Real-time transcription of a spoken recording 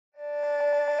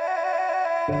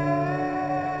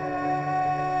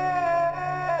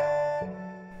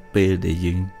ពេលដែល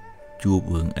យើងជួប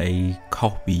រឿងអីខុ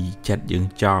សពីចិត្តយើង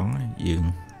ចង់យើង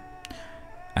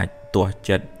អាចទាស់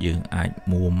ចិត្តយើងអាច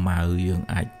មួម៉ៅយើង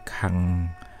អាចខឹង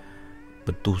ប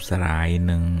ន្ទុះសារាយ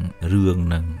នឹងរឿង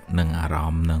នឹងអារ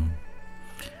ម្មណ៍នឹង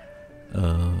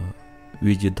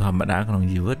វាជាធម្មតាក្នុង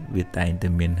ជីវិតវាតែងតែ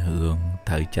មានរឿង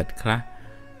ត្រូវចិត្តខ្លះ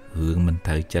រឿងមិន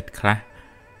ត្រូវចិត្តខ្លះ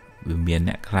វាមាន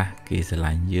អ្នកខ្លះគេស្រ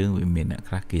ឡាញ់យើងវាមានអ្នក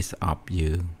ខ្លះគេស្អប់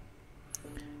យើង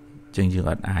ចឹងយើង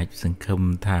អត់អាចសង្ឃឹម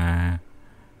ថា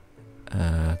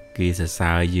គេសរ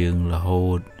សើរយើងរហូ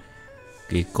ត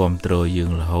គេគាំទ្រយើ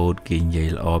ងរហូតគេនិយាយ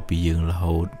ល្អពីយើងរ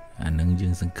ហូតអានឹងយើ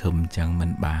ងសង្ឃឹមចឹងមិ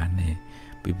នបានទេ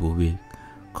ពីព្រោះវា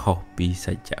ខុសពីស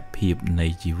ច្ចភាពនៃ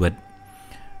ជីវិត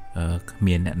គ្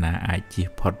មានអ្នកណាអាចជៀស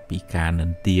ផុតពីការនិ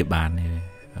ន្ទាបានទេ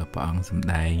ព្រះអង្គសម្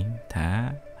ដែងថា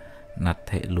ណដ្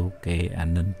ឋិលោកេអ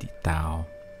និន្តិតោ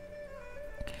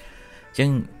ចឹង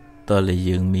តើ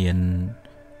យើងមាន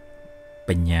ប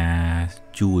ញ្ញា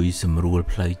ជួយសម្រួល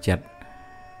ផ្លូវចិត្ត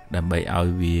ដើម្បីឲ្យ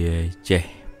វាចេះ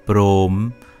ព្រម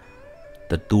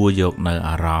ទទួលយកនៅ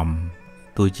អារម្មណ៍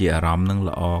ទោះជាអារម្មណ៍នឹង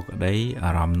ល្អក្តី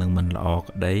អារម្មណ៍នឹងមិនល្អ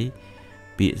ក្តី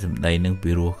ពាក្យសម្ដីនឹង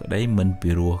ពីរោះក្តីមិនពី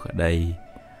រោះក្តី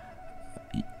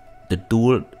ទទួ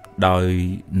លដោយ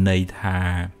ន័យថា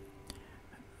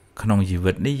ក្នុងជី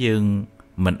វិតនេះយើង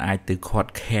មិនអាចទៅខា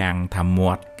ត់ខាំងថា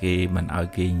មាត់គេមិនឲ្យ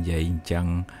គេនិយាយអញ្ចឹង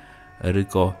ឬ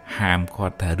ក៏ហាមគា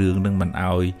ត់ថារឿងនឹងមិន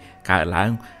ឲ្យកើតឡើ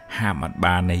ងហាមអត់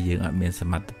បានទេយើងអត់មានស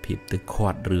មត្ថភាពទៅខា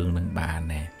ត់រឿងនឹងបាន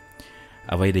ទេ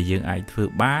អ្វីដែលយើងអាចធ្វើ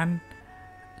បាន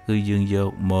គឺយើងយក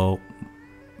មក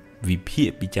វិភាគ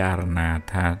ពិចារណា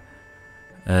ថា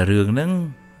រឿងហ្នឹង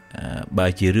បើ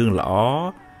ជារឿងល្អ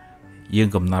យើង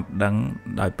កំណត់ដឹង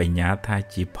ដោយបញ្ញាថា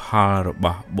ជាផលរប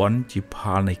ស់បុណ្យជាផ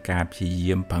លនៃការព្យា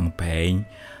យាមប្រឹងប្រែង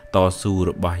តស៊ូ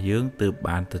របស់យើងទើប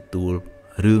បានទទួល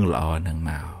រឿងល្អហ្នឹង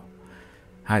មក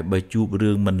ហើយបើជួប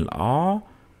រឿងមិនល្អ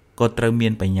ក៏ត្រូវមា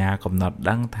នបញ្ញាកំណត់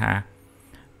ដឹងថា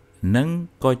នឹង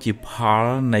ក៏ជាផល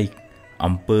នៃ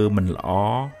អំពើមិនល្អ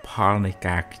ផលនៃ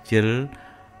ការខ្ជិល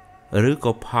ឬ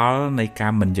ក៏ផលនៃកា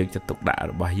រមិនយកចិត្តទុកដាក់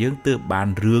របស់យើងទើបបាន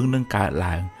រឿងនឹងកើត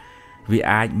ឡើងវា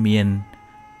អាចមាន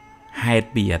ហេតុ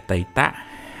ពីអតីត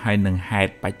ហើយនឹងហេ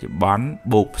តុបច្ចុប្បន្ន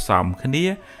បូកផ្សំគ្នា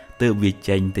ទើបវា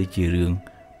ចេញទៅជារឿង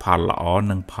ផលល្អ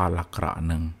និងផលអាក្រក់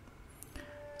នឹង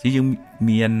ជាយើង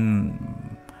មាន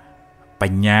ប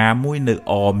ញ្ញាមួយនៅ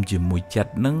អមជាមួយចិត្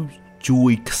តនឹងជួ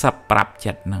យខ្សឹបប្រាប់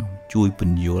ចិត្តនឹងជួយព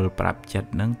ន្យល់ប្រាប់ចិត្ត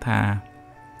នឹងថា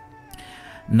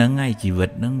នឹងឯជីវិត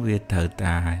នឹងវាត្រូវ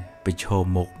តែប្រឈម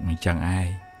មុខអញ្ចឹងឯងហើ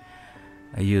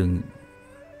យយើង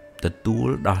ទទួល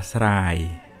ដោះស្រាយ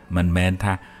មិនមែន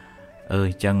ថាអ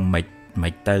ញ្ចឹងមិ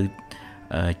នទៅ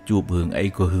ជួបរឿងអី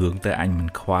ក៏រឿងទៅអញមិន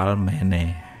ខ្វល់មែនទេ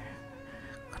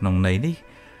ក្នុងន័យនេះ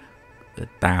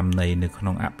តាមន័យនៅក្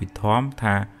នុងអភិធម្ម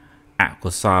ថាអ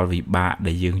កុសលវិបាក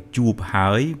ដែលយើងជួបហើ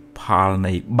យផល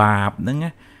នៃបាបហ្នឹង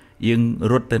យើង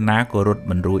រត់ទៅណាក៏រត់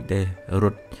មិនរួចទេរ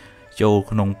ត់ចូល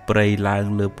ក្នុងព្រៃឡើង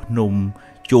លើភ្នំ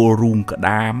ចូលរូងក្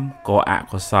តាមក៏អ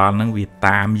កុសលហ្នឹងវា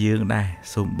តាមយើងដែរ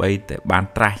សូម្បីតែបាន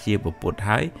ត្រាស់ជាពុទ្ធ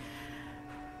ហើយ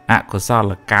អកុស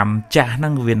លកម្មចាស់ហ្នឹ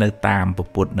ងវានៅតាមពុ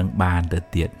ទ្ធនឹងបានទៅ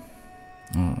ទៀត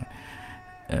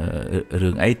រឿ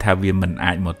ងអីថាវាមិន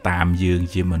អាចមកតាមយើង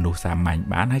ជាមនុស្សសាមញ្ញ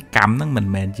បានហើយកម្មហ្នឹងមិន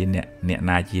មែនជាអ្នក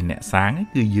ណាជាអ្នកសាងទេ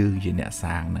គឺយើងជាអ្នក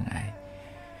សាងហ្នឹងឯង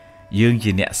យើង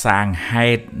ជាអ្នកសាងហេ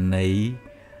តុនៃ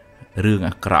រឿង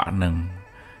អាក្រក់ហ្នឹង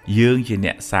យើងជា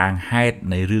អ្នកសាងហេតុ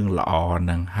នៃរឿងល្អហ្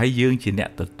នឹងហើយយើងជាអ្នក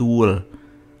ទទួល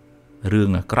រឿង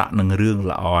អាក្រក់និងរឿង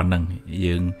ល្អហ្នឹង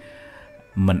យើង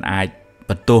មិនអាច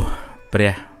បន្ទោសព្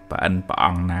រះប្អិនព្រះអ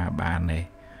ង្គណាបានទេ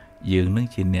យើងនឹង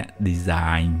ជាអ្នក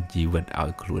design ជីវិតឲ្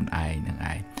យខ្លួនឯងហ្នឹង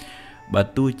ឯងបើ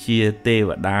ទោះជាទេ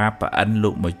វតាប្អិនលោ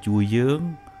កមកជួយយើង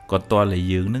ក៏តលតែ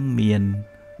យើងនឹងមាន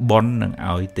បុណ្យនឹង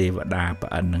ឲ្យទេវតាប្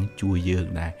អិននឹងជួយយើង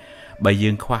ដែរបើយើ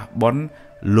ងខ្វះបុណ្យ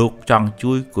លោកចង់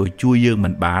ជួយក៏ជួយយើងមិ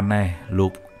នបានដែរលោ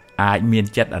កអាចមាន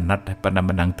ចិត្តអាណិតប៉ុន្តែ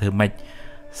មិនដឹងធ្វើម៉េច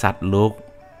សត្វលោក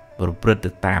ប្រព្រឹត្ត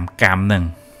ទៅតាមកម្មហ្នឹង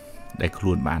ដែលខ្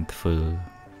លួនបានធ្វើ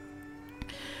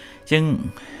អញ្ចឹង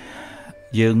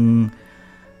យើង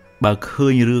បើឃើ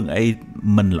ញរឿងអី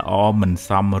មិនល្អមិនស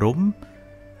មរម្យ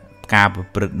ការប្រ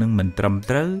ព្រឹត្តនឹងមិនត្រឹម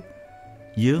ត្រូវ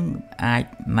យើងអាច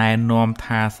ណែនាំ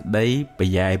ថាស្ដីប្រ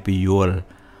យែពយល់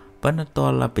ប៉ុន្តែ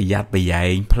តើប្រយ័ត្នប្រយែ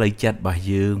ងផ្លូវចិត្តរបស់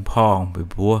យើងផងពី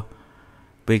ព្រោះ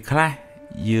ពេលខ្លះ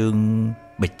យើង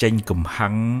បញ្ចេញកំហឹ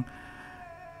ង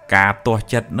ការទាស់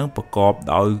ចិត្តនឹងប្រកប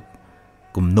ដោយ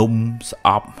គំនុំស្អ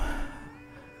ប់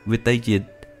វាទៅជា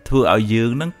ធ្វើឲ្យយើង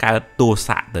នឹងកើតទោ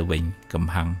សៈទៅវិញកំ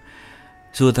ហឹង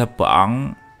សួរថាព្រះអង្គ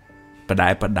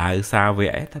បដៅសាវក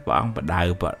ឯតែព្រះអង្គបដៅ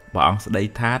ព្រះអង្គស្ដី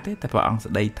ថាទេតែព្រះអង្គ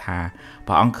ស្ដីថា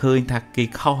ព្រះអង្គឃើញថាគេ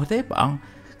ខុសទេព្រះអង្គ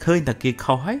ឃើញតែគេ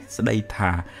ខុសហើយស្ដី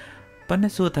ថាប៉ុន្តែ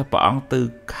សួរថាព្រះអង្គទៅ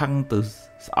ខឹងទៅ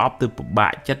ស្អប់ទៅពិបា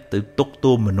កចិត្តទៅទុក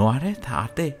ទូមនុស្សទេថាអ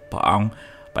ត់ទេព្រះអង្គ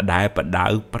បដៅ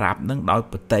ប្រាប់នឹងដោយ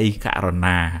បតីករុ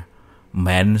ណា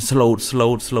មិនស្លូ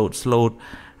ត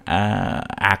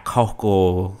អាខុសក៏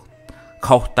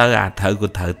ខុសទៅអាត្រូវក៏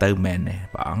ត្រូវទៅមែនទេ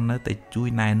ព្រះអង្គនៅតែជួយ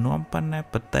ណែនាំប៉ុន្តែ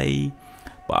បតី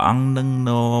ព្រះអង្គនឹង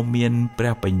មានព្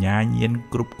រះបញ្ញាញាណ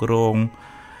គ្រប់គ្រង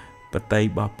បតីរ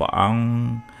បស់ព្រះអង្គ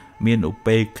មានឧ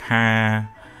បេក្ខា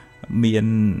មាន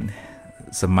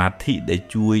សមាធិដែល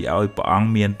ជួយឲ្យព្រះអង្គ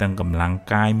មានទាំងកម្លាំង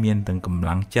កាយមានទាំងកម្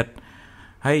លាំងចិត្ត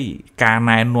ហើយការ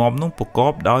ណែនាំនោះប្រក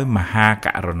បដោយមហាក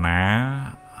រុណា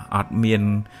អត់មាន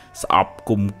ស្អប់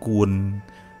គុំគួន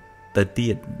ទៅទៀ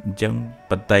តអញ្ចឹង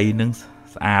បតីនឹង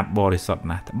ស្អាតបរិសុទ្ធ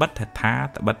ណាស់ត្បិត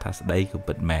ថាស្ដីគឺ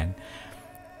ពិតមែន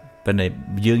ប៉ុន្តែ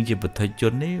យើងជាពុទ្ធជ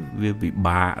ននេះវាពិ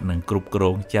បាកនឹងគ្រប់គ្រ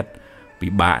ងចិត្តពិ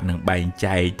បាកនឹងបែង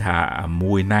ចែកថា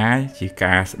មួយណាជា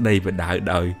ការស្ដីបដៅ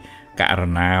ដោយករុ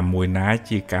ណាមួយណា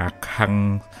ជាការខឹង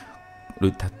ដូ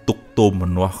ចថាទុកទោមម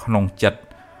នុស្សក្នុងចិត្ត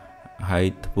ហើយ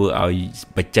ធ្វើឲ្យ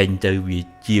បញ្ចេញទៅវា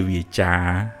ជាវាចា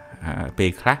ពេ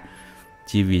លខ្លះ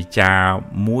ជាវាចា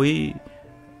មួយ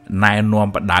ណែនាំ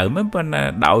បដៅមិនប៉ុន្តែ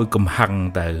ដោយកំហឹង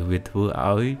ទៅវាធ្វើ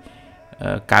ឲ្យ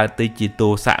កើតទៅជាទោ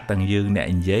សៈទាំងយើងអ្នក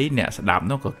និយាយអ្នកស្ដាប់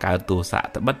នោះក៏កើតទោសៈ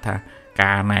ត្បិតថា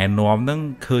ការណែនាំហ្នឹង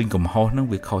ឃើញកំហុសហ្នឹង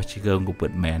វាខុសជាងក៏ពិ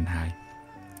តមែនហើយ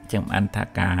អញ្ចឹងបានថា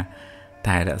ការ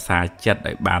តែរក្សាចិត្ត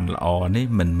ឲ្យបានល្អនេះ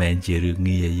មិនមែនជារឿង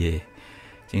ងាយទេ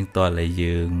អញ្ចឹងតើតែ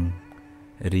យើង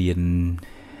រៀន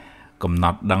កំណ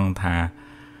ត់ដឹងថា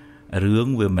រឿង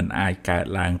វាមិនអាចកើត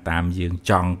ឡើងតាមយើង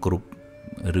ចង់គ្រប់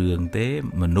រឿងទេ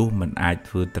មនុស្សមិនអាច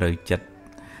ធ្វើត្រូវចិត្ត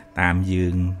តាមយើ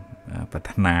ងប្រា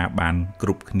ថ្នាបានគ្រ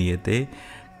ប់គ្នាទេ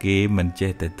គេមិន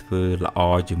ចេះតែធ្វើល្អ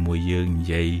ជាមួយយើងនិ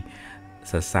យាយ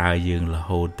សរសើរយើងរ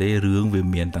ហូតទេរឿងវា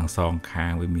មានទាំងសងខា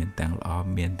ងវាមានទាំងល្អ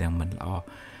មានទាំងមិនល្អអ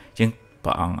ញ្ចឹងព្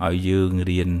រះអង្គឲ្យយើង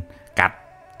រៀនកាត់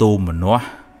ទោមនោះ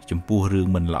ចំពោះរឿង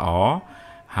មិនល្អ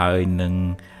ហើយនឹង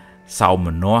សោម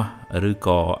នោះឬ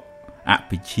ក៏អ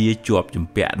ភិជាជាប់ជំ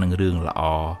ពាក់នឹងរឿងល្អ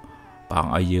ព្រះអ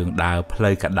ង្គឲ្យយើងដើរផ្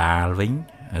លូវកដាលវិញ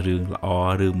រឿងល្អ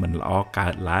រឿងមិនល្អកើ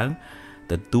តឡើង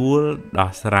ទទួលដោះ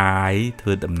ស្រាយធ្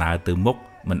វើដំណើរទៅមុខ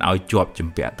មិនឲ្យជាប់ជំ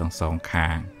ពាក់ទាំងសងខា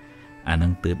ងអានឹ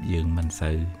ងទើបយើងមិន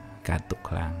សូវកើតទុក្ខ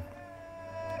ខ្លាំង